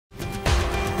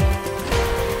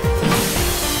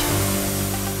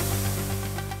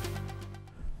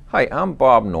Hi, I'm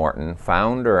Bob Norton,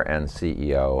 founder and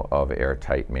CEO of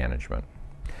AirTight Management.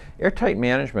 AirTight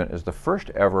Management is the first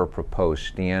ever proposed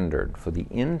standard for the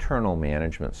internal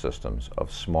management systems of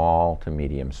small to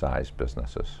medium-sized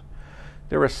businesses.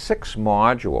 There are 6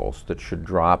 modules that should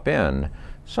drop in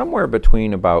somewhere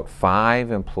between about 5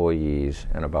 employees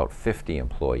and about 50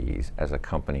 employees as a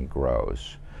company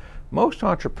grows. Most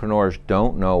entrepreneurs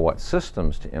don't know what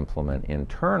systems to implement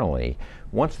internally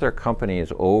once their company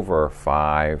is over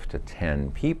 5 to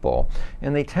 10 people,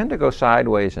 and they tend to go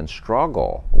sideways and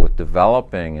struggle with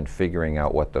developing and figuring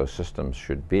out what those systems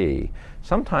should be,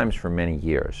 sometimes for many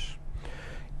years.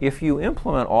 If you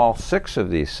implement all 6 of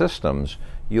these systems,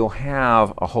 you'll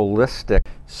have a holistic,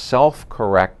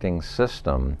 self-correcting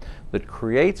system that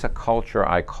creates a culture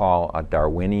I call a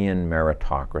Darwinian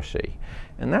meritocracy.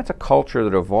 And that's a culture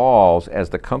that evolves as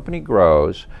the company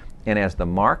grows and as the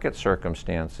market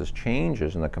circumstances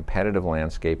changes and the competitive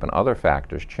landscape and other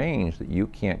factors change that you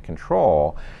can't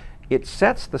control. It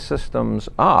sets the systems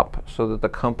up so that the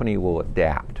company will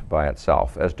adapt by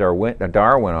itself. As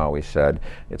Darwin always said,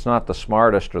 it's not the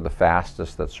smartest or the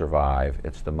fastest that survive,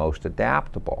 it's the most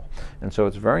adaptable. And so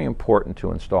it's very important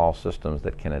to install systems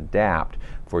that can adapt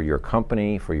for your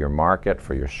company, for your market,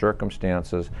 for your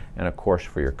circumstances, and of course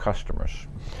for your customers.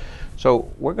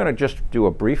 So we're going to just do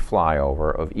a brief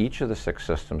flyover of each of the 6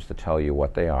 systems to tell you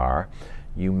what they are.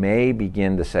 You may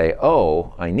begin to say,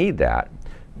 oh, I need that.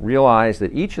 Realize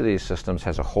that each of these systems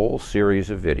has a whole series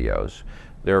of videos.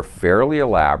 They're fairly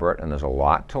elaborate and there's a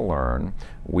lot to learn.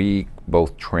 We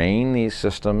both train these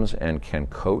systems and can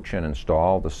coach and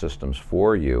install the systems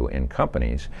for you in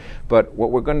companies. But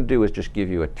what we're going to do is just give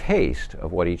you a taste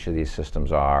of what each of these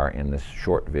systems are in this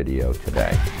short video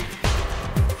today.